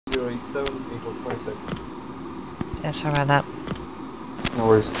087 equals 26. Yeah, sorry about that. No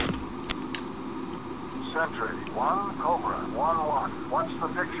worries. Sentry, 1, Cobra, 1-1. What's the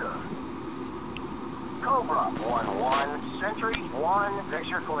picture? Cobra, 1-1. Sentry, 1.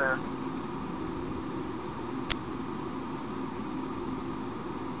 Picture clear.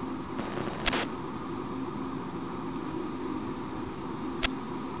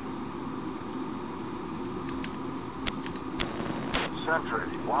 Sentry,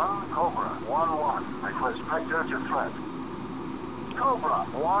 1, Cobra, 1-1. Request vector to threat. Cobra,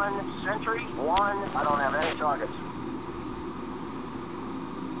 1, Sentry, 1. I don't have any targets.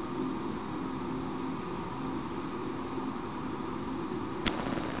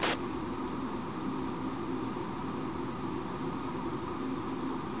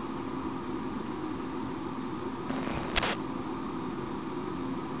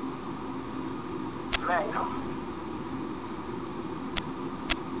 Magnum.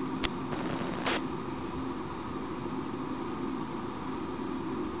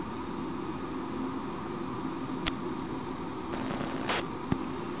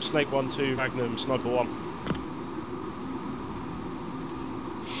 Snake 1-2, Magnum, Sniper 1.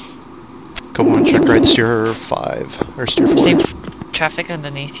 Come on, check right, steer 5, or steer 4. Seeing traffic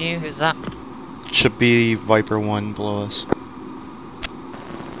underneath you, who's that? Should be Viper 1 below us.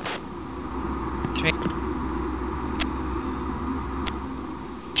 3.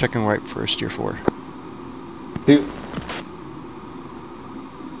 Checking right for steer 4. 2.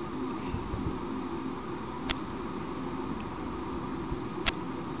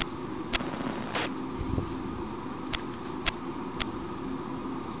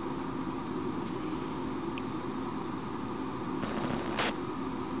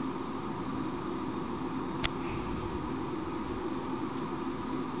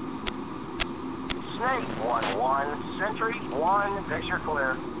 Snake, 1-1. Sentry, 1. Picture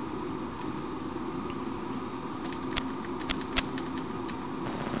clear.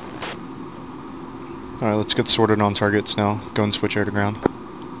 Alright, let's get sorted on targets now. Go and switch air to ground.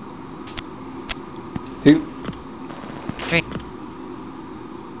 2. 3.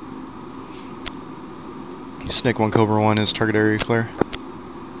 Snake 1, Cobra 1 is target area clear.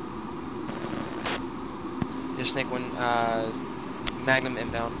 Yeah, Snake 1, Magnum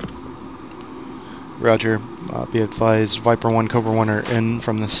inbound. Roger. Be advised, Viper 1, Cobra 1 are in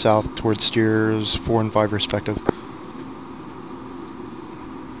from the south towards steers 4 and 5 respective.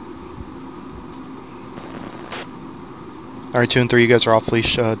 Alright, 2 and 3, you guys are off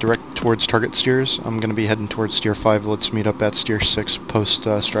leash, direct towards target steers. I'm going to be heading towards steer 5. Let's meet up at steer 6 post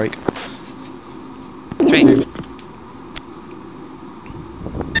strike. 3.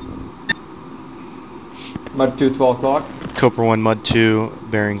 Mud 2, 12 o'clock. Cobra 1, Mud 2,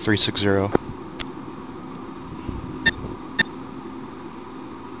 bearing 360.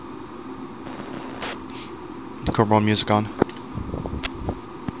 Cobra 1 music on.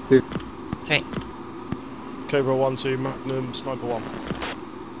 2. 3. Cobra 1-2, Magnum, Sniper 1.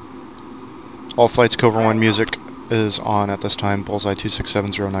 All flights Cobra 1 music is on at this time. Bullseye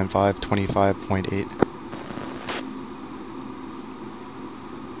 267095, 25.8.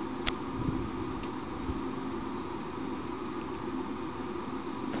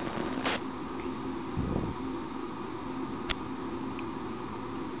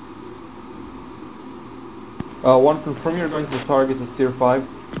 One, confirm you're going for targets at steer 5.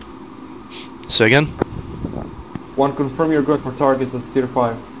 Say again? 1, confirm you're going for targets at steer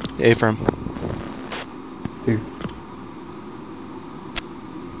 5. A-firm. 2.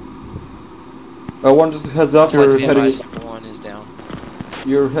 1, just a heads up, Flights you're heading. BMS, Sniper 1 is down.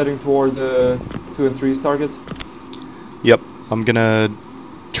 You're heading towards 2 and 3's targets. Yep, I'm gonna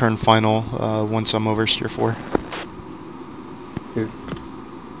turn final once I'm over steer 4. 2.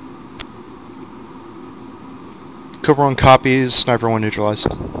 Cobra 1 copies, Sniper 1 neutralized.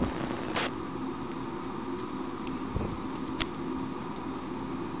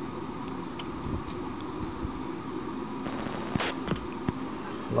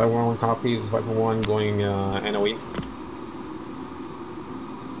 Viper 1 copies, Viper 1 going NOE.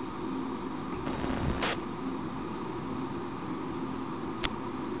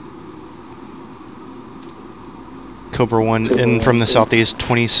 Cobra 1 in from the southeast,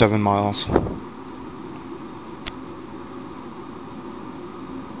 27 miles.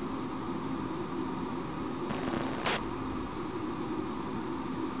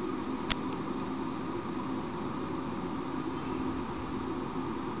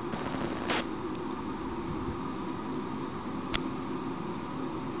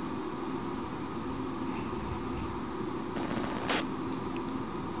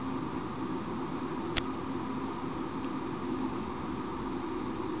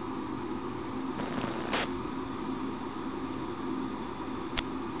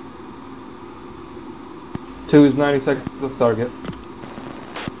 2 is 90 seconds of target.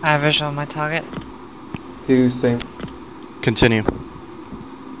 I have visual on my target. 2, same. Continue.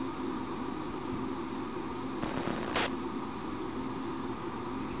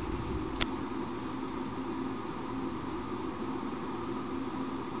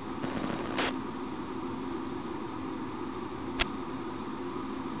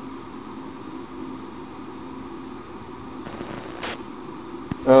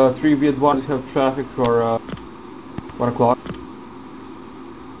 Three, be advised, we have traffic for 1 o'clock.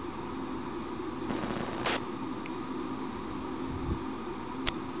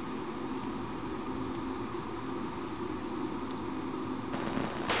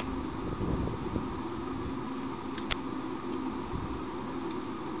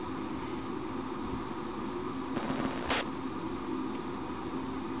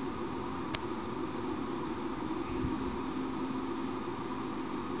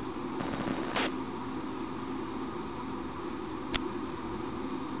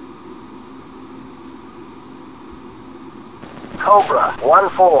 Cobra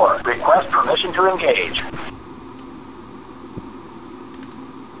 1-4, request permission to engage.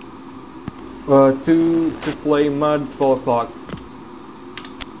 2, AAA mud, 12 o'clock.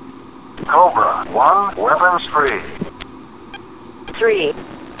 Cobra 1, weapons free. 3,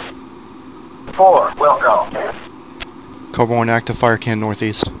 4, will go. Cobra 1 active fire can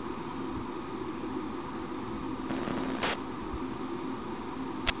northeast.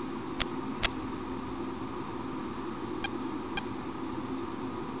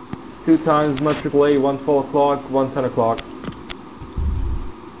 Two times mud, AAA, 1 12 o'clock, 1 10 o'clock.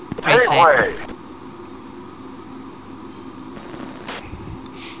 Gateway.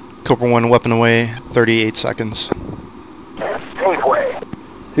 Cobra 1 weapon away, 38 seconds. Gateway.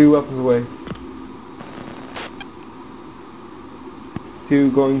 2 weapons away.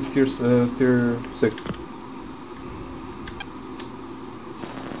 2 going steer 6.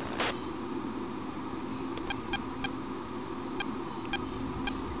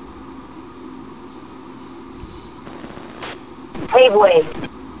 paveway,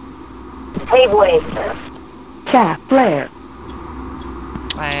 paveway, shaft flare,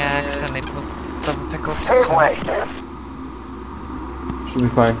 I accidentally double pickled. Paveway. Should be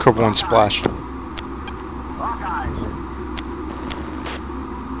fine. Cobra 1 splashed. Lock eyes.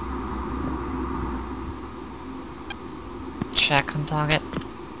 Check on target.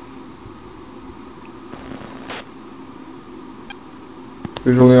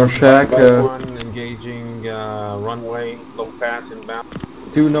 Visually on shack. One engaging runway, low pass inbound.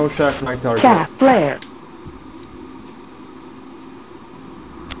 2 no shack, my target. shaft flare,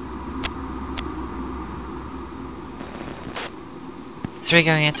 Three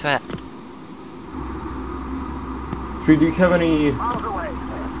going into it. 3, do you have any Miles away.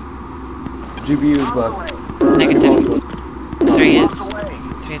 GBUs Miles left? away. Negative. Three is Miles away.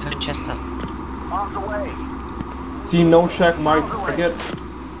 Winchester. Miles away. See no shack, my target.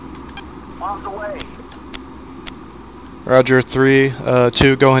 Miles away. Roger, 3,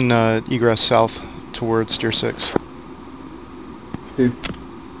 2, go and egress south towards Steer 6. 2.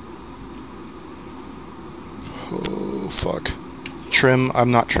 Oh, fuck. Trim,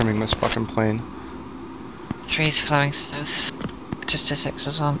 I'm not trimming this fucking plane. Three's flowing south. Just to 6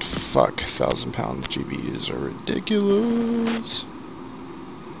 as well. Fuck, 1,000-pound GBUs are ridiculous.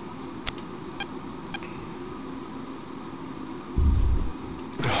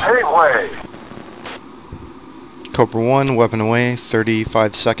 Paveway. Cobra 1, weapon away,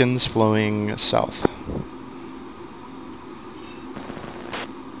 35 seconds, flowing south.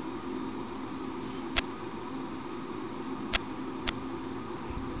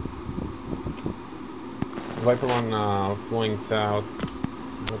 Viper 1 flowing south.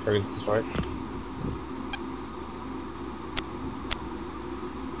 No targets destroyed.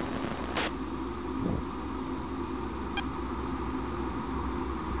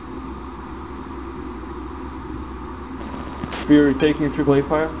 Fury taking AAA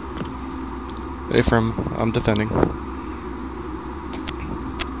fire. Affirm, I'm defending.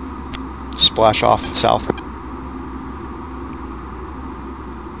 Splash off, south.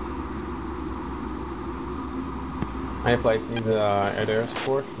 High flights needs air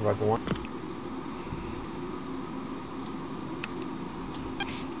support. Viper 1.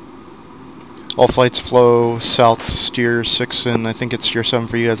 All flights flow south, Steer 6, and I think it's Steer 7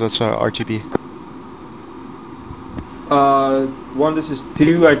 for you guys, that's RTB. 1, this is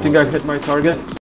 2, I think I hit my target.